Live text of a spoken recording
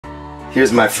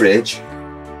Here's my fridge,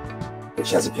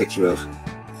 which has a picture of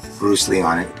Bruce Lee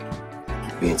on it.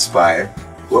 Be inspired.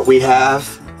 What we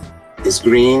have is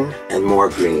green and more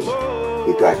green.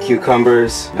 We've got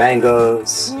cucumbers,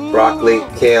 mangoes, broccoli,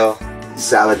 kale,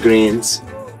 salad greens.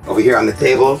 Over here on the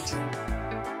table,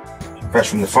 fresh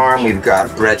from the farm, we've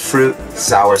got breadfruit,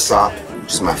 soursop,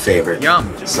 which is my favorite. Yum.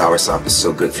 Soursop is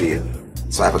so good for you.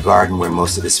 So I have a garden where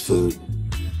most of this food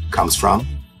comes from.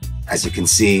 As you can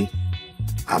see,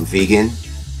 I'm vegan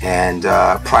and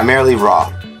primarily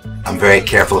raw. I'm very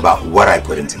careful about what I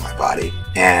put into my body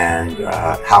and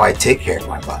how I take care of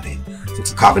my body. So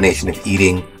it's a combination of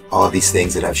eating all of these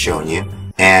things that I've shown you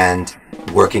and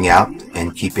working out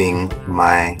and keeping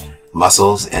my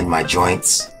muscles and my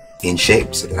joints in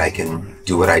shape so that I can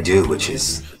do what I do, which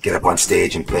is get up on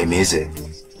stage and play music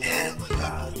and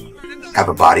have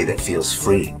a body that feels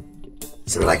free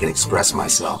so that I can express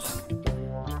myself.